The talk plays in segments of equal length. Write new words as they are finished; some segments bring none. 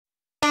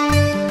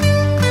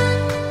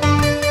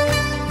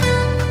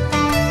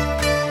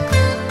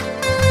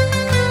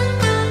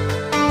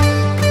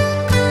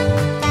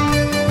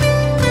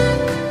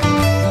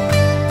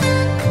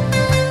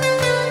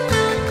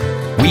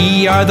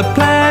We are the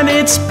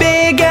planets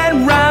big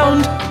and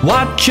round.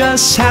 Watch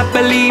us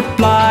happily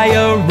fly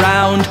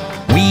around.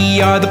 We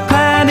are the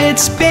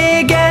planets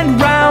big and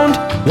round.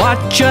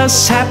 Watch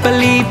us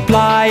happily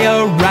fly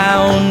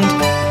around.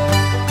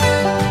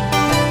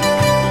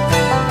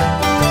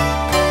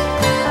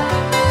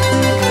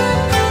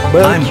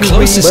 Mercury, I'm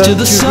closest to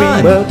the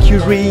sun.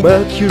 Mercury,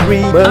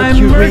 Mercury,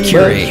 I'm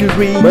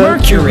Mercury.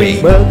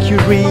 Mercury,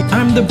 Mercury.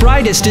 I'm the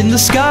brightest in the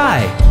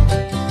sky.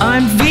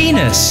 I'm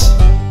Venus.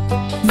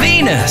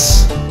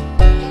 Venus.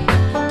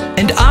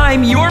 And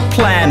I'm your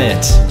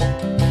planet.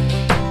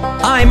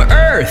 I'm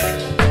Earth.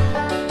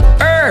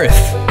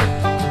 Earth.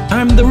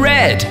 I'm the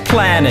red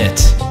planet.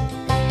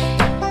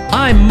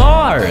 I'm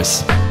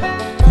Mars.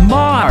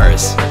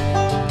 Mars.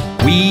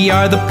 We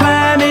are the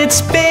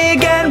planets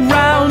big and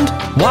round.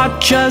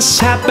 Watch us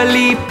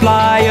happily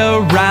fly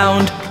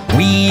around.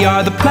 We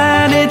are the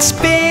planets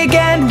big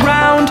and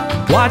round.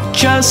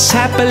 Watch us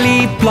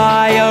happily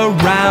fly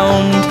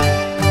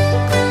around.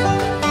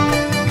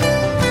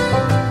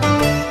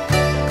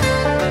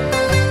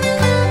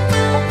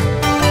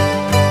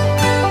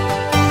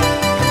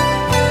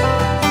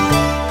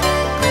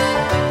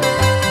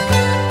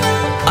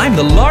 I'm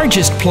the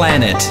largest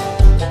planet.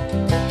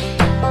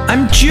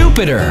 I'm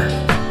Jupiter.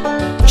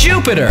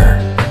 Jupiter.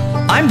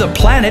 I'm the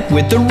planet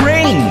with the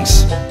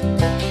rings.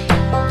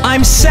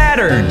 I'm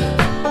Saturn.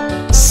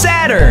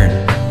 Saturn.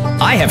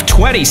 I have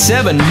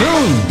 27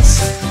 moons.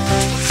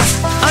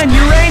 I'm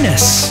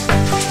Uranus.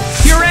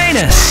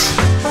 Uranus.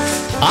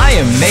 I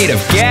am made of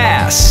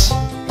gas.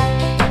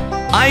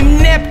 I'm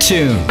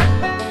Neptune.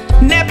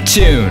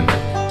 Neptune.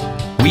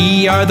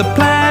 We are the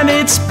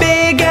planets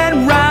big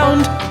and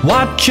round.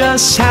 Watch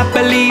us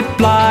happily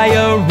fly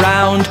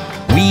around.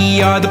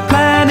 We are the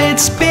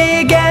planets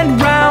big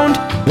and round.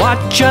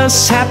 Watch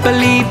us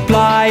happily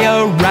fly